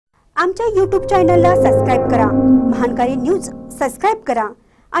आमच्या YouTube चॅनलला subscribe करा, महानकारी न्यूज सबस्क्राइब करा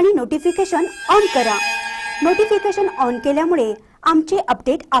आणि नोटिफिकेशन ऑन करा। नोटिफिकेशन ऑन केल्यामुळे आमचे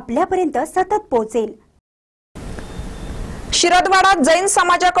अपडेट आपल्यापर्यंत सतत पोहोचेल। शिरदवाडात जैन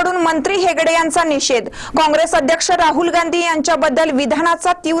समाजाकडून मंत्री हेगडे यांचा निषेध। काँग्रेस अध्यक्ष राहुल गांधी यांच्याबद्दल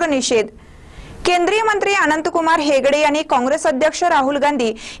विधानाचा तीव्र निषेध। केंद्रीय मंत्री अनंतकुमार हेगडे यांनी काँग्रेस अध्यक्ष राहुल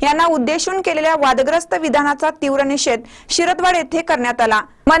गांधी यांना उद्देशून केलेल्या वादग्रस्त विधानाचा तीव्र निषेध शिरदवाड येथे करण्यात आला।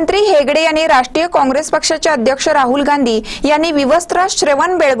 मंत्री हेगडे यांनी राष्ट्रीय काँग्रेस पक्षाचे अध्यक्ष राहुल गांधी यांनी विवस्त्र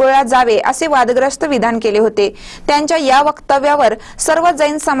श्रवण बेळगोळा जावे असे वादग्रस्त विधान केले होते। त्यांच्या या वक्तव्यावर सर्व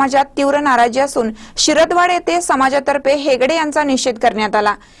जैन समाजात तीव्र नाराजी असून शिरदवाड येथे समाजातर्फे हेगडे यांचा निषेध करण्यात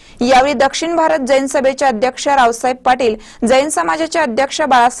आला। यावेळी दक्षिण भारत जैन सभेचे अध्यक्ष रावसाहेब पाटील, जैन समाजाचे अध्यक्ष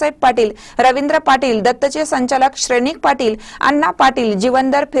बाळासाहेब पाटील, रवींद्र पाटील, दत्तचे संचालक श्रेणिक पाटील, अण्णा पाटील,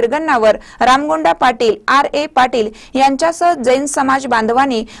 जीवनधर फिरगन्नावर, रामगोंडा पाटील, R.A. पाटील यांच्यासह जैन समाज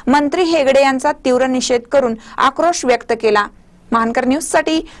बांधवांनी मंत्री हेगडे यांचा तीव्र निषेध करून आक्रोश व्यक्त केला। महानकर न्यूज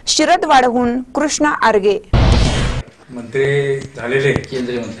साठी शिरदवाडहून कृष्णा आर्गे। मंत्री झालेले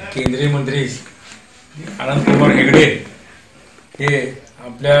केंद्रीय मंत्री अनंतकुमार हेगडे हे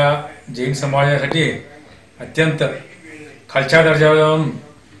आपल्या जैन समाजासाठी अत्यंत खालच्या दर्जावर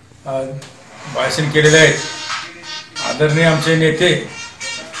भाषण केलेले आहेत। आदरणीय आमचे नेते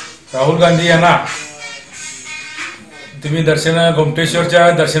राहुल गांधी यांना तुम्ही गोमटेश्वरच्या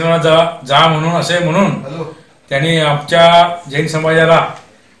दर्शनाला जा म्हणून असे म्हणून त्यांनी आमच्या जैन समाजाला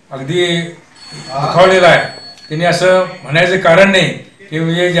अगदी दुखावलेला आहे। त्यांनी असं म्हणायचं कारण नाही की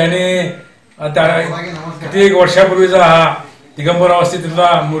म्हणजे ज्याने किती वर्षापूर्वीचा हा दिगंबर अवस्थेतला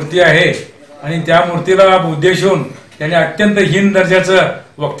मूर्ती आहे आणि त्या मूर्तीला उद्देशून त्यांनी अत्यंत हीन दर्जाचं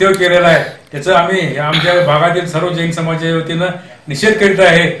वक्तव्य केलेलं आहे। त्याचं आम्ही आमच्या भागातील सर्व जैन समाजाच्या वतीनं निषेध करीत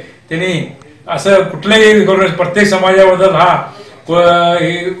आहे। त्यांनी असं कुठल्याही प्रत्येक समाजाबद्दल हा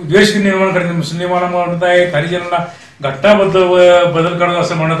द्वेष निर्माण करत, मुस्लिमांना म्हणत आहेत, हरिजनांना घटनाबद्दल करत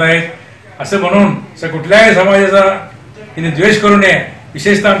असं म्हणत आहेत। असं म्हणून कुठल्याही समाजाचा तिने द्वेष करू नये।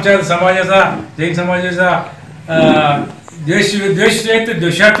 विशेषतः आमच्या समाजाचा जैन समाजाचा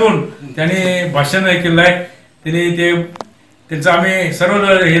द्वेषातून त्यांनी भाषण केलं आहे। त्यांचा आम्ही सर्व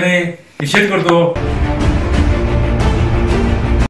निषेध करतो।